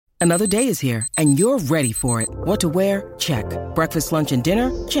Another day is here, and you're ready for it. What to wear? Check. Breakfast, lunch, and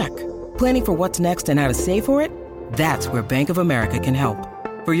dinner? Check. Planning for what's next and how to save for it? That's where Bank of America can help.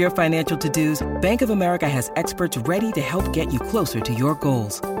 For your financial to-dos, Bank of America has experts ready to help get you closer to your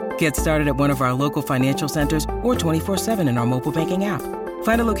goals. Get started at one of our local financial centers or 24/7 in our mobile banking app.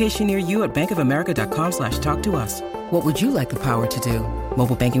 Find a location near you at bankofamerica.com/talktous. What would you like the power to do?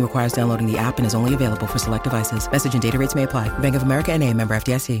 Mobile banking requires downloading the app and is only available for select devices. Message and data rates may apply. Bank of America N.A., member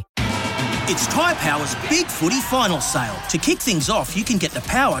FDIC. It's Tyre Power's Big Footy Final Sale. To kick things off, you can get the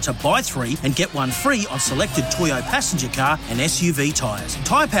power to buy 3 and get 1 free on selected Toyo passenger car and SUV tyres.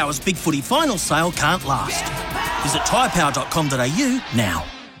 Tyre Power's Big Footy Final Sale can't last. Visit tyrepower.com.au now.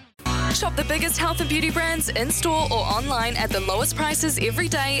 Shop the biggest health and beauty brands in-store or online at the lowest prices every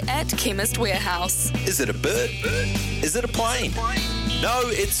day at Chemist Warehouse. Is it a bird? Is it a plane? No,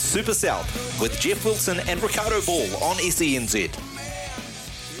 it's Super South with Jeff Wilson and Ricardo Ball on SENZ.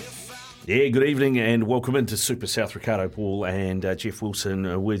 Yeah, good evening and welcome into Super South. Ricardo Ball and Jeff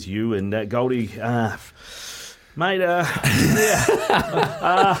Wilson with you. And Goldie, mate,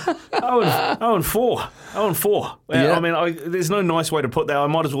 0-4. 0-4. Yeah. I mean, there's no nice way to put that. I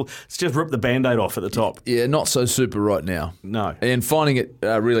might as well just rip the Band-Aid off at the top. Yeah, not so super right now. No. And finding it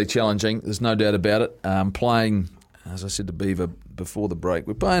really challenging, there's no doubt about it. Playing, as I said to Beaver before the break,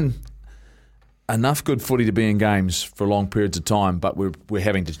 we're playing enough good footy to be in games for long periods of time, but we're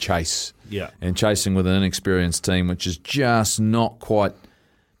having to chase. Yeah. And chasing with an inexperienced team, which is just not quite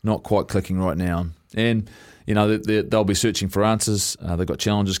clicking right now. And, you know, they'll be searching for answers. They've got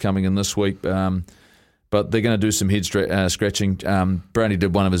challenges coming in this week. But they're going to do some head scratching. Brownie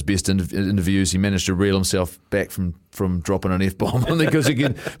did one of his best interviews. He managed to reel himself back from dropping an F-bomb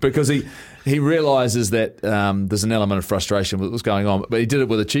because he realises that there's an element of frustration with what's going on. But he did it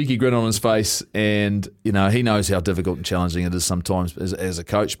with a cheeky grin on his face, and you know he knows how difficult and challenging it is sometimes as a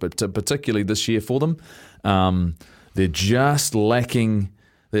coach. But particularly this year for them, they're just lacking.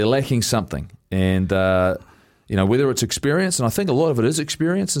 They're lacking something, and you know whether it's experience, and I think a lot of it is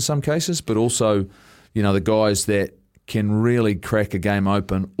experience in some cases, but also, you know, the guys that can really crack a game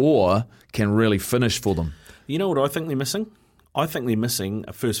open or can really finish for them. You know what I think they're missing? I think they're missing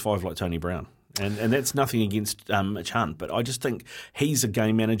a first 5 like Tony Brown. And that's nothing against Mitch Hunt, but I just think he's a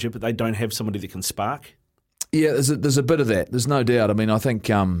game manager, but they don't have somebody that can spark. Yeah, there's a bit of that. There's no doubt. I mean, I think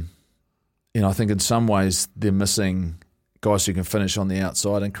I think in some ways they're missing guys who can finish on the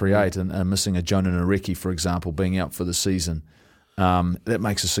outside and create, and missing a Jonah Nareki, for example, being out for the season. That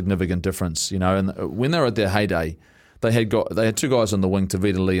makes a significant difference, you know. And when they were at their heyday, they had 2 guys on the wing,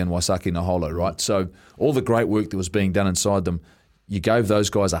 Tavita Lee and Waisaki Naholo, right? So all the great work that was being done inside them, you gave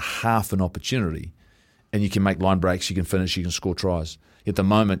those guys a half an opportunity, and you can make line breaks, you can finish, you can score tries. At the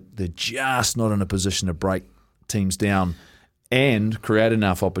moment, they're just not in a position to break teams down and create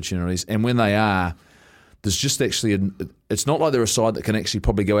enough opportunities. And when they are, there's just actually it's not like they're a side that can actually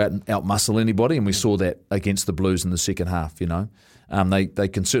probably go out and out-muscle anybody, and we saw that against the Blues in the second half, you know. They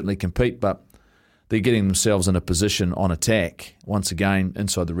can certainly compete, but they're getting themselves in a position on attack, once again,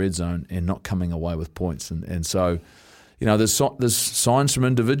 inside the red zone and not coming away with points. And so, you know, there's signs from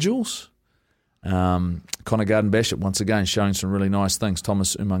individuals. Connor Garden-Basham, once again, showing some really nice things.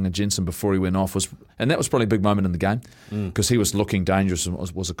 Thomas Umaga-Jensen, before he went off, and that was probably a big moment in the game because he was looking dangerous and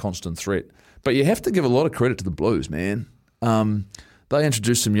was a constant threat. But you have to give a lot of credit to the Blues, man. They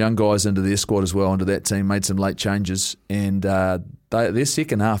introduced some young guys into their squad as well, into that team, made some late changes, and their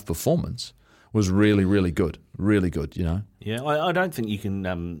second half performance was really, really good. Really good, you know. Yeah, I don't think you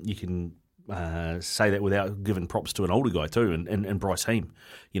can say that without giving props to an older guy too, and Bryce Heem,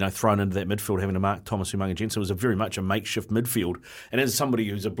 you know, thrown into that midfield, having to mark Thomas Umaga-Jensen. It was very much a makeshift midfield. And as somebody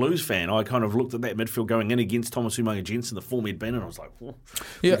who's a Blues fan, I kind of looked at that midfield going in against Thomas Umaga-Jensen, the form he'd been, and I was like, we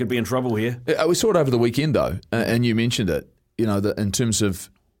could be in trouble here. We saw it over the weekend though, and you mentioned it, you know, in terms of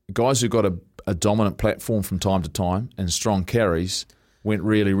guys who got a dominant platform from time to time and strong carries went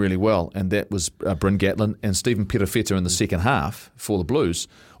really, really well. And that was Bryn Gatland and Stephen Perofeta in the second half for the Blues.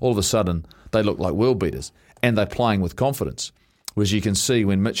 All of a sudden, they look like world beaters, and they're playing with confidence. Whereas you can see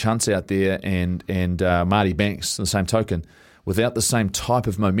when Mitch Hunt's out there and Marty Banks, the same token, without the same type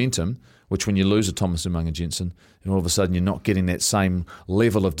of momentum, which when you lose a Thomas Umaga-Jensen, and all of a sudden you're not getting that same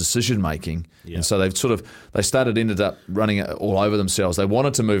level of decision making. Yeah. And so ended up running it all over themselves. They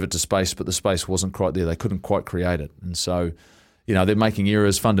wanted to move it to space, but the space wasn't quite there. They couldn't quite create it. And so, you know, they're making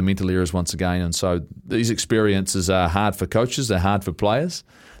errors, fundamental errors once again. And so these experiences are hard for coaches, they're hard for players,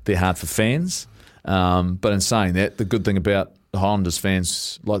 they're hard for fans. But in saying that, the good thing about the Highlanders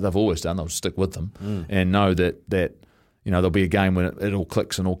fans, like they've always done, they'll stick with them and know that you know there'll be a game when it all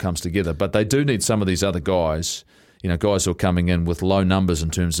clicks and all comes together. But they do need some of these other guys, guys who are coming in with low numbers in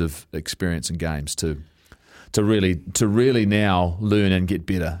terms of experience in games to really now learn and get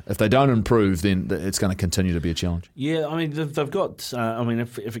better. If they don't improve, then it's going to continue to be a challenge. Yeah, I mean, they've got.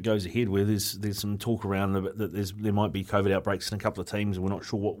 If it goes ahead, where there's some talk around that there might be COVID outbreaks in a couple of teams, and we're not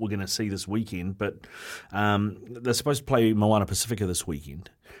sure what we're going to see this weekend. But they're supposed to play Moana Pacifica this weekend.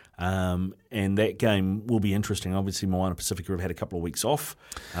 And that game will be interesting. Obviously, Moana Pacifica have had a couple of weeks off.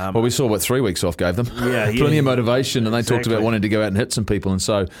 We saw what 3 weeks off gave them. Yeah, Plenty of motivation, and they exactly. talked about wanting to go out and hit some people. And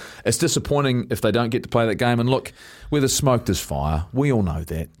so it's disappointing if they don't get to play that game. And look, where there's smoke, there's fire. We all know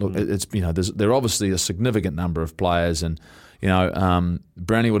that. Look, it's there are obviously a significant number of players, and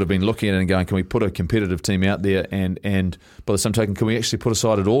Brownie would have been looking at it and going, can we put a competitive team out there? And by the same token, can we actually put a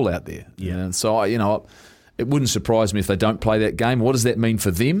side at all out there? Yeah. And so it wouldn't surprise me if they don't play that game. What does that mean for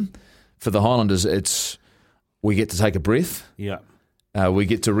them? For the Highlanders, we get to take a breath. Yeah. We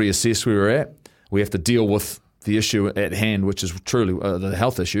get to reassess where we're at. We have to deal with the issue at hand, which is truly the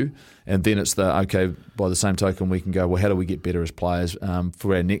health issue. And then it's by the same token, we can go, well, how do we get better as players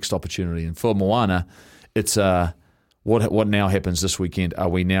for our next opportunity? And for Moana, it's what now happens this weekend? Are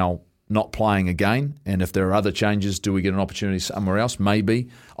we now not playing again? And if there are other changes, do we get an opportunity somewhere else? Maybe.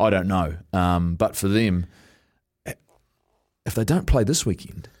 I don't know. But for them, if they don't play this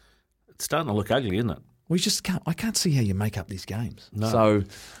weekend, it's starting to look ugly, isn't it? We just can't. I can't see how you make up these games. No. So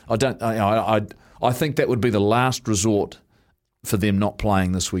I don't. I think that would be the last resort for them not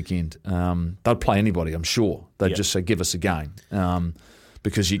playing this weekend. They'd play anybody, I'm sure. They'd just say, give us a game,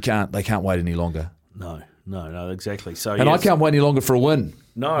 because they can't wait any longer. No, exactly. So, and I can't wait any longer for a win.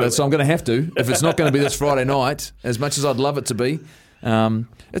 No, so I'm going to have to. If it's not going to be this Friday night, as much as I'd love it to be.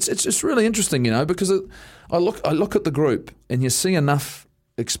 It's really interesting, because I look at the group and you see enough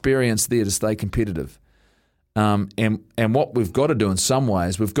experience there to stay competitive. And what we've got to do in some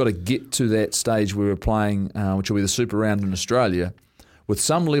ways, we've got to get to that stage where we're playing, which will be the Super Round in Australia, with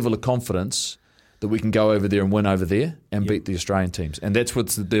some level of confidence that we can go over there and win over there and beat the Australian teams. And that's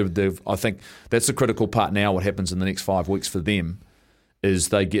what I think that's the critical part now. What happens in the next 5 weeks for them is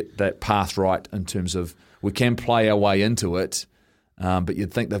they get that path right in terms of we can play our way into it, but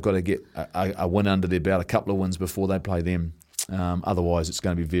you'd think they've got to get a win under their belt, a couple of wins before they play them. Otherwise, it's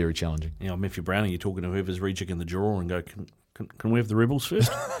going to be very challenging. Matthew Browning, you're talking to whoever's rejigging the draw and go, can we have the Rebels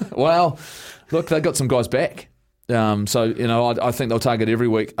first? Well, look, they've got some guys back. So, I think they'll target every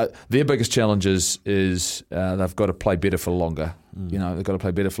week. Their biggest challenge is they've got to play better for longer. They've got to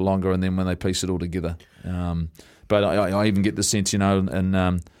play better for longer, and then when they piece it all together. But I even get the sense,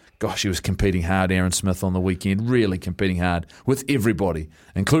 gosh, he was competing hard, Aaron Smith, on the weekend, really competing hard with everybody,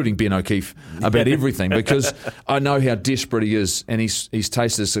 including Ben O'Keefe, about everything, because I know how desperate he is, and he's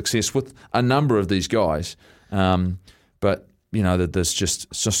tasted success with a number of these guys. But that it's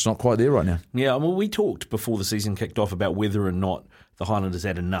just not quite there right now. Yeah, well, we talked before the season kicked off about whether or not the Highlanders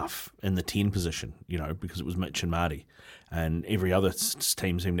had enough in the 10 position, because it was Mitch and Marty. And every other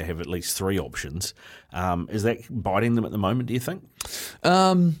team seemed to have at least 3 options. Is that biting them at the moment, do you think?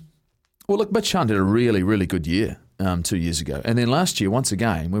 Well, look, Mitch Hunt had a really, really good year 2 years ago. And then last year, once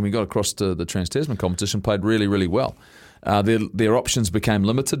again, when we got across to the Trans-Tasman competition, played really, really well. Their options became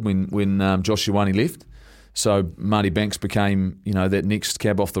limited when Josh Ioane left. So Marty Banks became, that next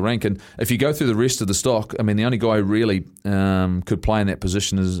cab off the rank. And if you go through the rest of the stock, I mean, the only guy who really could play in that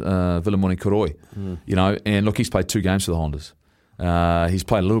position is Vilimoni Koroi. And look, he's played 2 games for the Highlanders. He's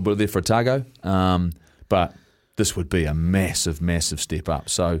played a little bit there for Otago, but this would be a massive, massive step up.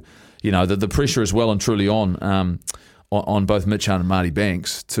 So, the pressure is well and truly on both Mitch Hunt and Marty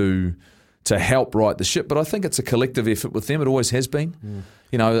Banks to help right the ship. But I think it's a collective effort with them. It always has been.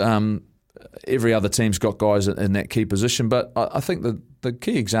 Every other team's got guys in that key position, but I think the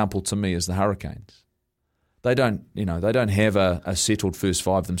key example to me is the Hurricanes. They don't have a settled first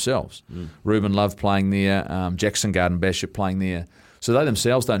 5 themselves. Ruben Love playing there, Jackson Garden-Bishop playing there, so they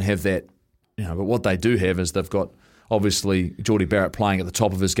themselves don't have that. But what they do have is they've got obviously Geordie Barrett playing at the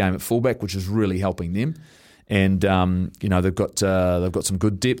top of his game at fullback, which is really helping them, and they've got some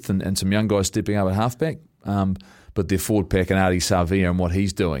good depth and some young guys stepping up at halfback, but their forward pack and Ardie Savea and what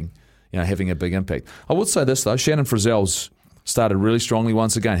he's doing. Having a big impact. I would say this, though. Shannon Frizzell's started really strongly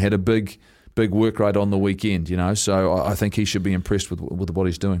once again, had a big work rate on the weekend, so I think he should be impressed with what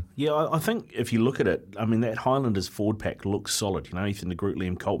he's doing. Yeah, I think if you look at it, I mean, that Highlanders forward pack looks solid. Ethan de Groot,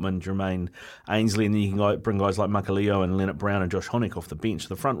 Liam Coltman, Jermaine Ainsley, and then you can bring guys like Makaleo and Leonard Brown and Josh Honeck off the bench.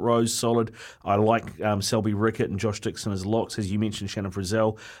 The front row's solid. I like Selby Rickett and Josh Dixon as locks. As you mentioned, Shannon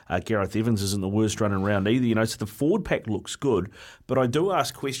Frizzell. Gareth Evans isn't the worst running around either, so the forward pack looks good. But I do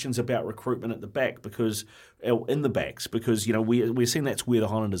ask questions about recruitment at the back because in the backs, because we're seeing that's where the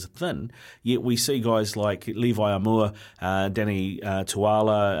Highlanders are thin. Yet we see guys like Levi Amua, Danny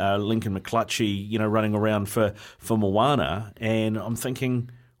Tuala, Lincoln McClutchy, running around for Moana, and I'm thinking,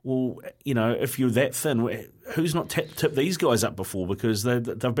 well, if you're that thin, who's not tipped these guys up before? Because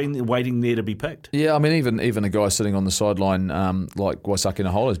they've been waiting there to be picked. Yeah, I mean, even a guy sitting on the sideline like Waisake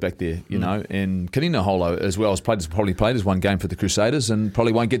Naholo's back there, and Kini Naholo as well has probably played his one game for the Crusaders and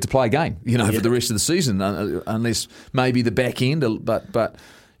probably won't get to play a game, for the rest of the season, unless maybe the back end. But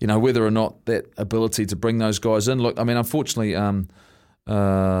whether or not that ability to bring those guys in. Look, I mean, unfortunately,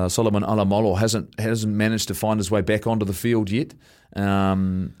 Solomon Alamolo hasn't managed to find his way back onto the field yet,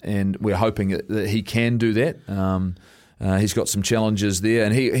 and we're hoping that he can do that. He's got some challenges there,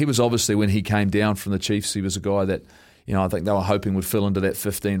 and he was obviously, when he came down from the Chiefs, he was a guy that I think they were hoping would fill into that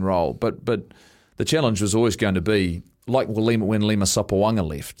 15 role. But the challenge was always going to be like when Lima Sapawanga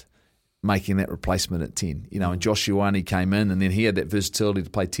left, making that replacement at 10. And Josh Ioane came in, and then he had that versatility to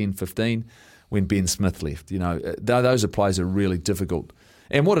play 10, 15. When Ben Smith left, those are players that are really difficult.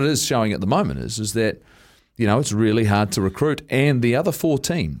 And what it is showing at the moment is that, it's really hard to recruit. And the other 4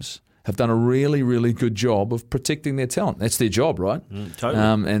 teams have done a really, really good job of protecting their talent. That's their job, right?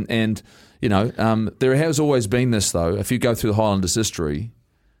 Totally. There has always been this, though. If you go through the Highlanders' history,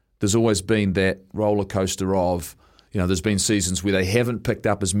 there's always been that roller coaster of, there's been seasons where they haven't picked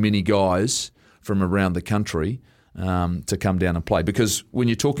up as many guys from around the country to come down and play. Because when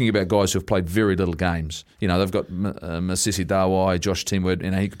you're talking about guys who've played very little games, they've got Masisi Dawai, Josh Timwood,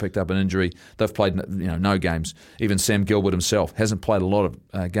 he picked up an injury. They've played no games. Even Sam Gilbert himself hasn't played a lot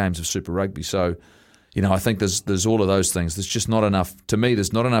of games of Super Rugby. So, I think there's all of those things. There's just not enough. To me,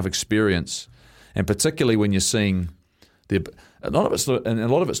 there's not enough experience, and particularly when you're seeing a lot of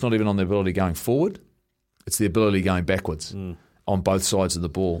it's not even on the ability going forward. It's the ability going backwards on both sides of the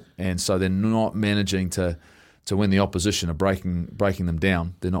ball, and so they're not managing to when the opposition are breaking them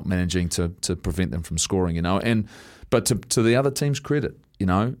down, they're not managing to prevent them from scoring, But to the other team's credit,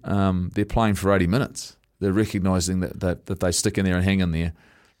 they're playing for 80 minutes. They're recognising that they stick in there and hang in there,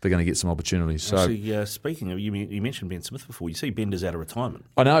 they're going to get some opportunities. So, actually, speaking of, you mentioned Ben Smith before. You see Bender's out of retirement.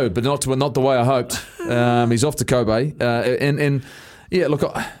 I know, but not the way I hoped. He's off to Kobe, and yeah, look,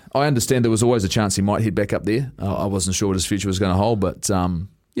 I understand there was always a chance he might head back up there. I wasn't sure what his future was going to hold, but.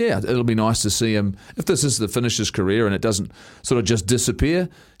 Yeah, it'll be nice to see him. If this is the finish his career and it doesn't sort of just disappear,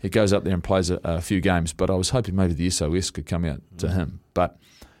 he goes up there and plays a few games. But I was hoping maybe the SOS could come out to him. But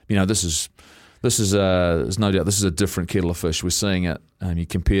this is there's no doubt this is a different kettle of fish. We're seeing it. You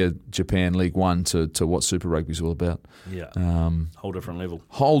compare Japan League One to what Super Rugby's all about. Yeah, whole different level.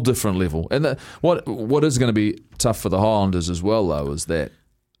 Whole different level. And what is going to be tough for the Highlanders as well, though, is that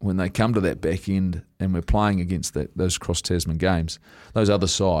when they come to that back end and we're playing against those cross-Tasman games, those other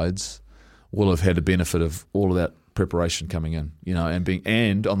sides will have had the benefit of all of that preparation coming in,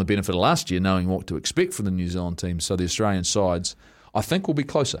 and on the benefit of last year, knowing what to expect from the New Zealand team. So the Australian sides, I think, will be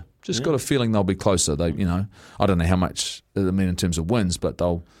closer. Just got a feeling they'll be closer. They, I don't know how much in terms of wins, but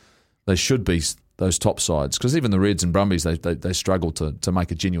they should be those top sides, because even the Reds and Brumbies, they struggle to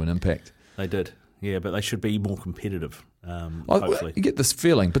make a genuine impact. They did. Yeah, but they should be more competitive, hopefully. You get this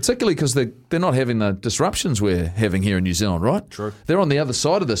feeling, particularly because they're not having the disruptions we're having here in New Zealand, right? True. They're on the other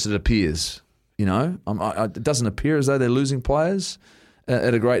side of this, it appears. It doesn't appear as though they're losing players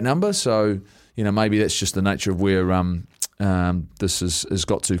at a great number. So, maybe that's just the nature of where this has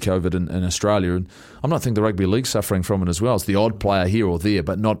got to COVID in Australia. And I'm not thinking the Rugby League's suffering from it as well. It's the odd player here or there,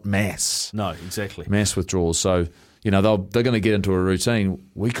 but not mass. No, exactly. Mass withdrawals. So... they're going to get into a routine.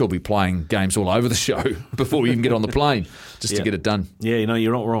 We could be playing games all over the show before we even get on the plane just to get it done. Yeah,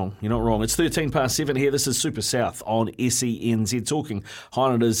 you're not wrong. You're not wrong. It's 7:13 here. This is Super South on SENZ. Talking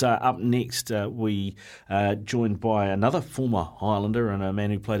Highlanders up next. We joined by another former Highlander and a man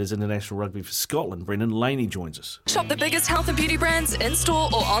who played as international rugby for Scotland. Brendan Laney joins us. Shop the biggest health and beauty brands in-store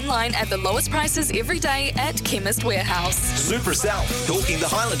or online at the lowest prices every day at Chemist Warehouse. Super South, talking the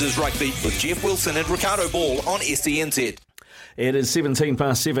Highlanders rugby with Jeff Wilson and Ricardo Ball on SENZ. It is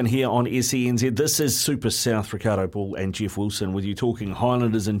 7:17 here on SENZ. This is Super South. Ricardo Ball and Jeff Wilson with you, talking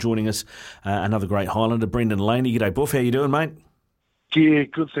Highlanders, and joining us another great Highlander, Brendan Laney. G'day, Buff. How you doing, mate? Yeah,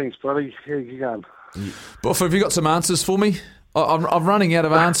 good, thanks, buddy. How you going? Buff, have you got some answers for me? I'm running out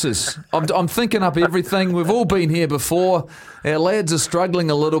of answers. I'm thinking up everything. We've all been here before. Our lads are struggling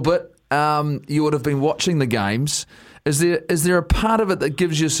a little bit. You would have been watching the games. Is there a part of it that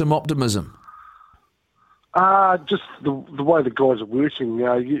gives you some optimism? Just the way the guys are working.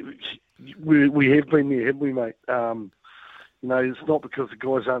 We have been there, haven't we, mate? It's not because the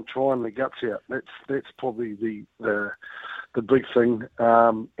guys aren't trying their guts out. That's probably the big thing.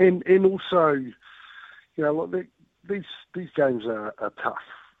 And also, Look, these games are tough.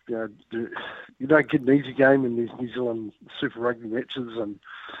 You don't get an easy game in these New Zealand Super Rugby matches, and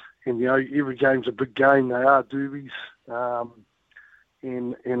every game's a big game. They are derbies,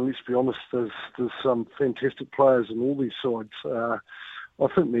 and let's be honest, there's some fantastic players in all these sides. I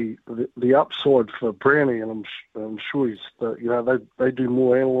think the upside for Brownie, and I'm sure they do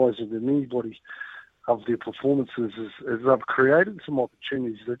more analysing than anybody of their performances, is they've created some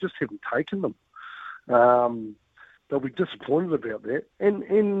opportunities. They just haven't taken them. They'll be disappointed about that.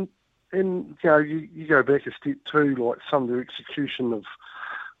 And you go back a step too, like some of their execution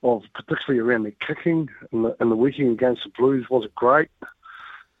of particularly around their kicking and the weekend against the Blues wasn't great.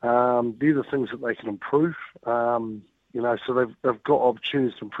 They're the things that they can improve. So they've got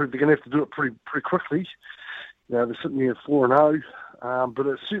opportunities to improve. They're going to have to do it pretty quickly. They're sitting there 4-0, but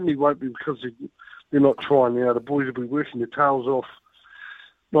it certainly won't be because they're not trying. The boys will be working their tails off,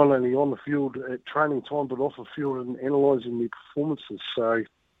 not only on the field at training time, but off the field and analysing their performances. So,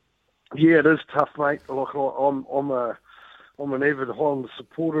 yeah, it is tough, mate. Like I'm an avid Highlanders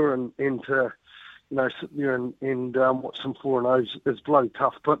supporter, and to sit there and watch them 4-0 is bloody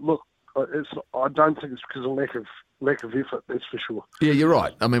tough. But look, I don't think it's because of lack of effort, that's for sure. Yeah, you're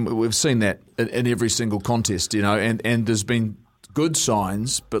right. I mean, we've seen that in every single contest, and there's been good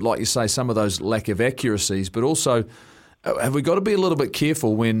signs, but like you say, some of those lack of accuracies, but also have we got to be a little bit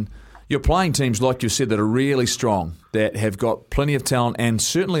careful when you're playing teams, like you said, that are really strong, that have got plenty of talent and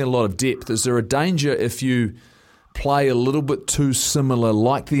certainly a lot of depth. Is there a danger if you play a little bit too similar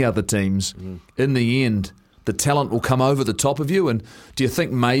like the other teams, in the end, the talent will come over the top of you? And do you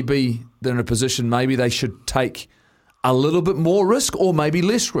think maybe they're in a position, maybe they should take a little bit more risk or maybe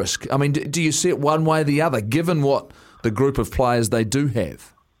less risk? I mean, do you see it one way or the other, given what the group of players they do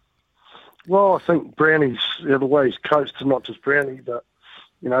have? Well, I think Brownie's, the way he's coached, and not just Brownie, but,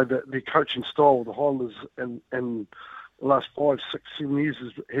 the coaching style of the Highlanders in the last 5, 6, 7 years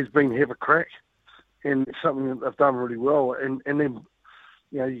has been have a crack. And it's something that they've done really well. And then,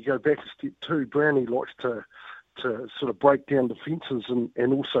 you go back a step too, Brownie likes to sort of break down defences and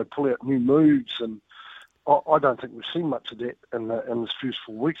also pull out new moves. And I don't think we've seen much of that in this first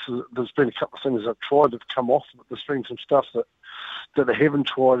 4 weeks. There's been a couple of things they've tried that have come off, but there's been some stuff that they haven't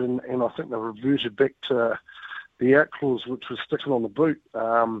tried, and I think they've reverted back to the out clause, which was sticking on the boot.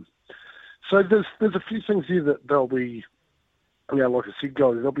 So there's a few things here that they'll be, like I said,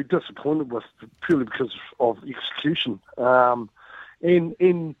 they'll be disappointed with purely because of execution. And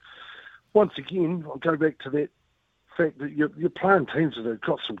once again, I'll go back to that fact that you're playing teams that have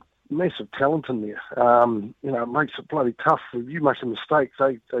got some massive talent in there. It makes it bloody tough. If you make a mistake,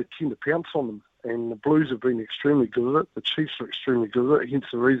 they tend to pounce on them. And the Blues have been extremely good at it. The Chiefs are extremely good at it, hence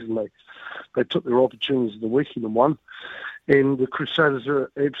the reason they took their opportunities in the weekend and won. And the Crusaders are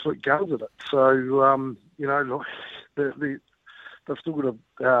absolute guns at it. So, they've still got a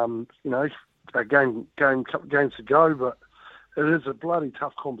couple games to go, but it is a bloody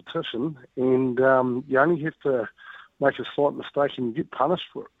tough competition, and you only have to make a slight mistake and you get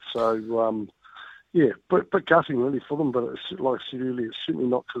punished for it. So, but gutting really for them, but it's, like I said earlier, it's certainly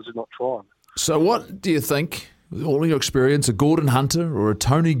not because they're not trying. So what do you think, with all your experience, a Gordon Hunter or a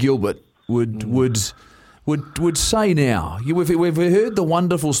Tony Gilbert would say now? We've heard the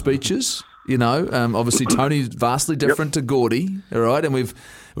wonderful speeches. Obviously Tony's vastly different to Gordy, all right, and we've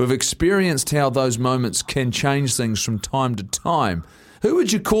experienced how those moments can change things from time to time. Who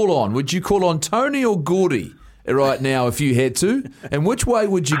would you call on? Would you call on Tony or Gordy right now if you had to? And which way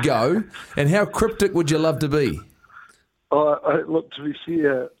would you go? And how cryptic would you love to be? Look, to be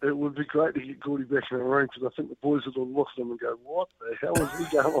fair, it would be great to get Gordy back in the room, because I think the boys would look at him and go, what the hell is he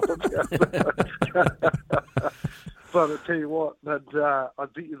going on? But I tell you what, I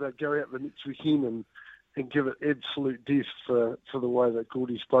bet you they'd go out the next weekend and give it absolute death for the way that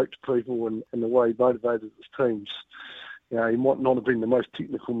Gordy spoke to people and the way he motivated his teams. He might not have been the most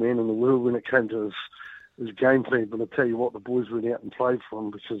technical man in the world when it came to his game plan, but I tell you what, the boys went out and played for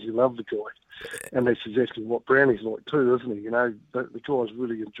him because he loved the guy. And that's exactly what Brownie's like too, isn't he? The guys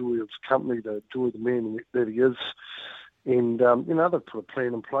really enjoy his company, they enjoy the man that he is. And, they've put a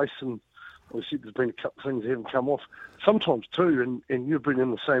plan in place, and obviously there's been a couple of things that haven't come off. Sometimes too, and you've been in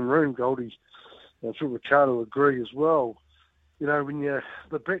the same room, Goldie, I'm sure Ricardo will agree as well, when the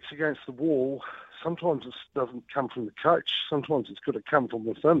back's against the wall, sometimes it doesn't come from the coach, sometimes it's got to come from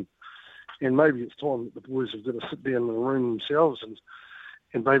within. And maybe it's time that the boys have got to sit down in the room themselves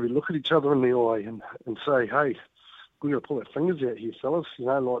and maybe look at each other in the eye and say, hey, we've got to pull our fingers out here, fellas.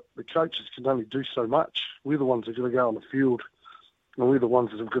 Like the coaches can only do so much. We're the ones that are going to go on the field, and we're the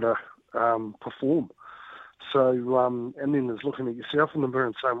ones that have got to perform. So, and then there's looking at yourself in the mirror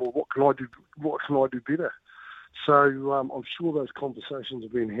and saying, well, what can I do? What can I do better? So I'm sure those conversations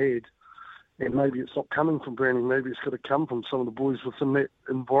have been had, and maybe it's not coming from Brownie. Maybe it's got to come from some of the boys within that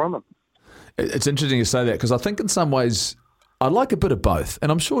environment. It's interesting you say that, because I think in some ways I like a bit of both,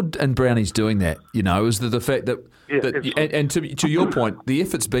 and I'm sure and Brownie's doing that. Is the fact that, and to your point, the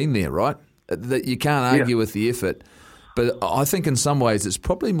effort's been there, right? That you can't argue with the effort, but I think in some ways it's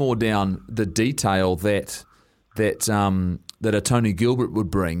probably more down the detail that a Tony Gilbert would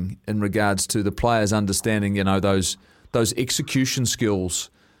bring in regards to the players understanding, those execution skills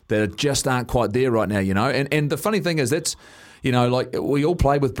that just aren't quite there right now, And the funny thing is that's, like we all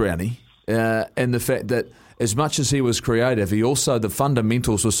played with Brownie, and the fact that as much as he was creative, the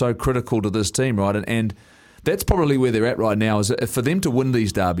fundamentals were so critical to this team, right? And that's probably where they're at right now, is that for them to win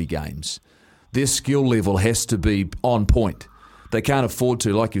these derby games, their skill level has to be on point. They can't afford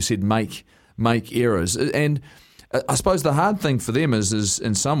to, like you said, make errors. And I suppose the hard thing for them is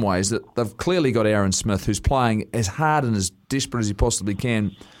in some ways that they've clearly got Aaron Smith, who's playing as hard and as desperate as he possibly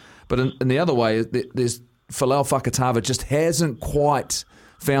can. But in the other way, there's Folau Fakatava just hasn't quite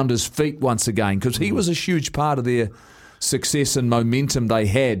found his feet once again, because he was a huge part of their success and momentum they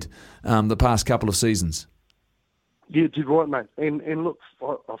had the past couple of seasons. Yeah, did right, mate. And look,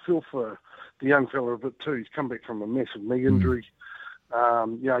 I feel for the young fella a bit too. He's come back from a massive knee injury.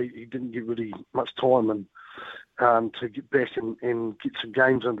 He didn't get really much time and to get back and get some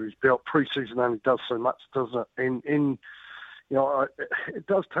games under his belt. Pre-season only does so much, doesn't it? And it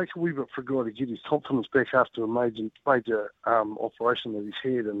does take a wee bit for a guy to get his confidence back after a major operation that he's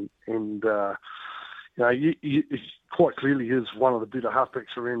had. And he quite clearly is one of the better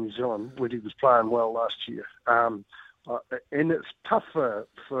halfbacks around New Zealand when he was playing well last year. And it's tough for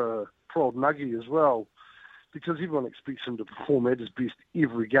poor old Nuggie as well, because everyone expects him to perform at his best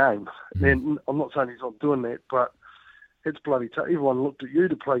every game. And I'm not saying he's not doing that, but it's bloody tough. Everyone looked at you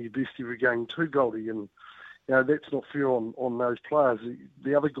to play your best every game too, Goldie, and that's not fair on those players.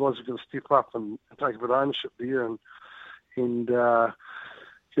 The other guys have got to step up and take a bit of ownership there and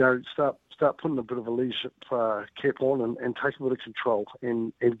start putting a bit of a leadership cap on and take a bit of control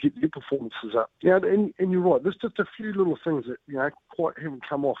and get their performances up. And you're right. There's just a few little things that quite haven't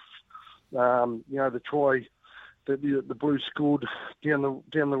come off. The try that the Blues scored down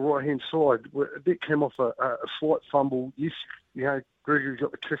the right hand side, that came off a slight fumble. Yes, Gregory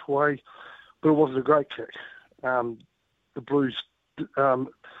got the kick away, but it wasn't a great kick. The Blues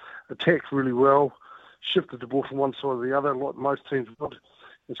attacked really well, shifted the ball from one side to the other, like most teams would.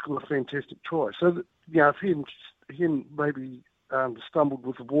 It's got a fantastic try. So, if he hadn't maybe stumbled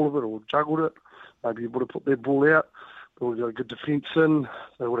with the ball a bit or juggled it, maybe he would have put their ball out. They would have got a good defence in.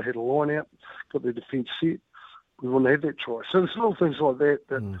 They would have had a line out, got their defence set. We wouldn't have had that try. So there's little things like that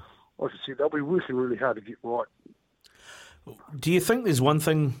like I said, they'll be working really hard to get right. Do you think there's one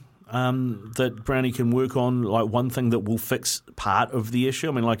thing that Brownie can work on, like one thing that will fix part of the issue?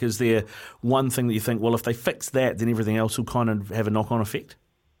 I mean, like, is there one thing that you think, well, if they fix that, then everything else will kind of have a knock-on effect?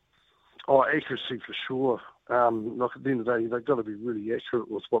 Oh, accuracy for sure. Like at the end of the day, they've got to be really accurate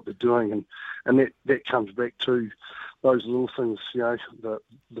with what they're doing, and that comes back to those little things, the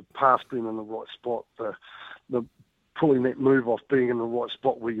pass being in the right spot, the pulling that move off being in the right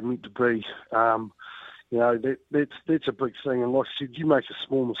spot where you're meant to be. That's a big thing. And like I said, you make a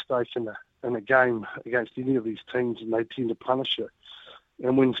small mistake in a game against any of these teams, and they tend to punish you.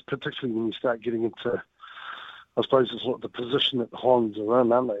 And particularly when you start getting into, I suppose it's like the position that the Highlanders are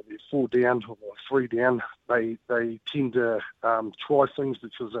in, aren't they? They're 4 down or 3 down. They tend to try things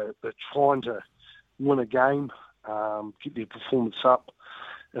because they're trying to win a game, get their performance up.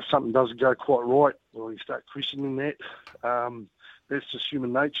 If something doesn't go quite right, well, you start questioning that. That's just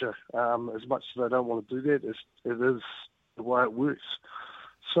human nature. As much as they don't want to do that, it is the way it works.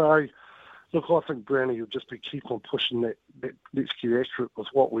 So, look, I think Brownie will just keep on pushing that let's get accurate with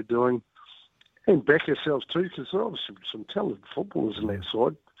what we're doing and back ourselves too, because there are obviously some talented footballers in that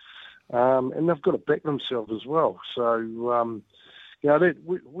side. And they've got to back themselves as well. So,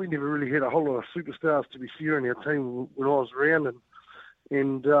 we never really had a whole lot of superstars, to be fair, in our team when I was around,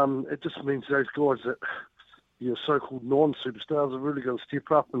 and it just means those guys that your so-called non-superstars have really got to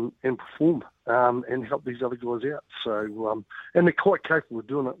step up and perform and help these other guys out. So, and they're quite capable of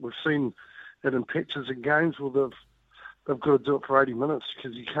doing it. We've seen it in patches in games where they've got to do it for 80 minutes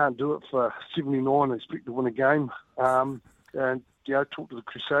because you can't do it for 79 and expect to win a game. And talk to the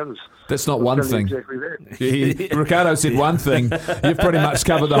Crusaders. That's not one thing. Exactly that. Ricardo said one thing. You've pretty much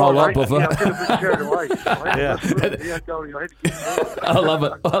covered the whole lot, Buffer. Yeah, I'm getting a bit carried away.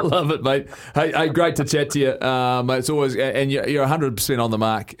 I love it, mate. Hey, great to chat to you, mate. It's always, and you're 100% on the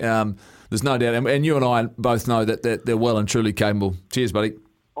mark. There's no doubt, and you and I both know that they're well and truly capable. Cheers, buddy.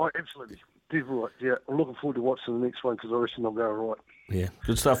 Oh, absolutely. Definitely. Yeah, I'm looking forward to watching the next one because I reckon they'll go all right. Yeah,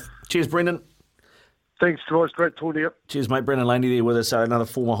 good stuff. Cheers, Brendan. Thanks, guys. Great talking to you. Cheers, mate. Brendan Laney there with us, another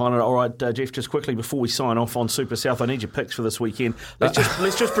former Highlander. All right, Jeff, just quickly before we sign off on Super South, I need your picks for this weekend. Let's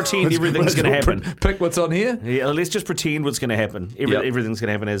just pretend everything's going to happen. Pick what's on here? Yeah, let's just pretend what's going to happen. Everything's going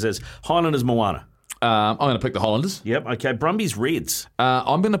to happen as is. Highlanders, Moana. I'm going to pick the Highlanders. Yep, okay. Brumbies, Reds.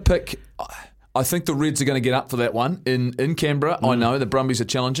 I'm going to pick... I think the Reds are going to get up for that one in Canberra. I know the Brumbies are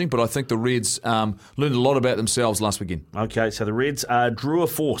challenging, but I think the Reds learned a lot about themselves last weekend. Okay, so the Reds are Drua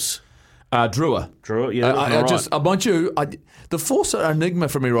Force. Drua, yeah. I want you. The Force are an enigma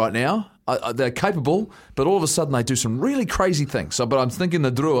for me right now. They're capable, but all of a sudden they do some really crazy things. But I'm thinking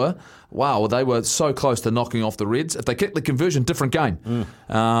the Drua, wow, they were so close to knocking off the Reds. If they kick the conversion, different game.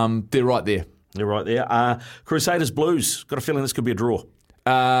 They're right there. They're right there. Crusaders, Blues. Got a feeling this could be a draw.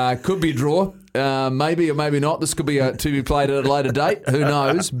 Could be a draw, maybe or maybe not. This could be to be played at a later date. Who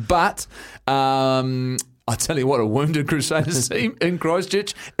knows? But I tell you what, a wounded Crusaders team in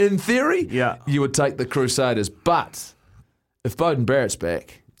Christchurch, in theory, you would take the Crusaders. But if Beauden Barrett's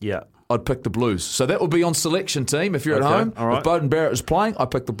back, I'd pick the Blues. So that would be on selection team if you're at home. All right. If Beauden Barrett is playing, I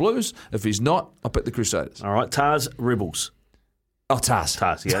pick the Blues. If he's not, I pick the Crusaders. All right, Tars, Rebels. Oh, Tars,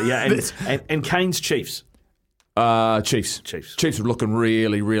 yeah. And Canes, Chiefs. Chiefs are looking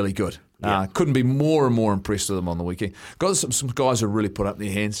really, really good. Couldn't be more and more impressed with them on the weekend. Got some guys who really put up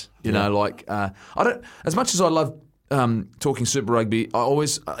their hands. You know, like I don't. As much as I love talking Super Rugby, I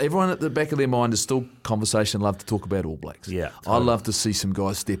always everyone at the back of their mind is still conversation. Love to talk about All Blacks. Yeah, totally. I love to see some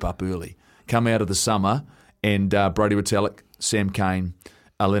guys step up early, come out of the summer, and Brodie Retallick, Sam Cane,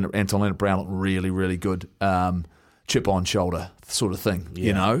 Anton Leonard-Brown look really, really good. Chip on shoulder sort of thing,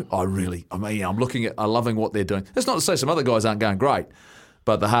 you know. I'm loving what they're doing. That's not to say some other guys aren't going great,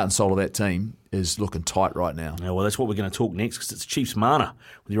 but the heart and soul of that team is looking tight right now. Yeah, well, that's what we're going to talk next because it's Chiefs Mana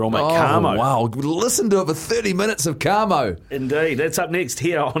with your old mate Carmo. Wow, listen to it for 30 minutes of Carmo. Indeed, that's up next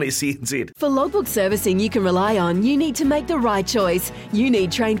here on SENZ. For logbook servicing you can rely on, you need to make the right choice. You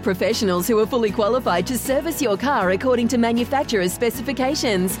need trained professionals who are fully qualified to service your car according to manufacturer's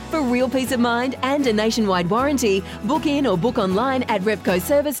specifications. For real peace of mind and a nationwide warranty, book in or book online at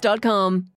repcoservice.com.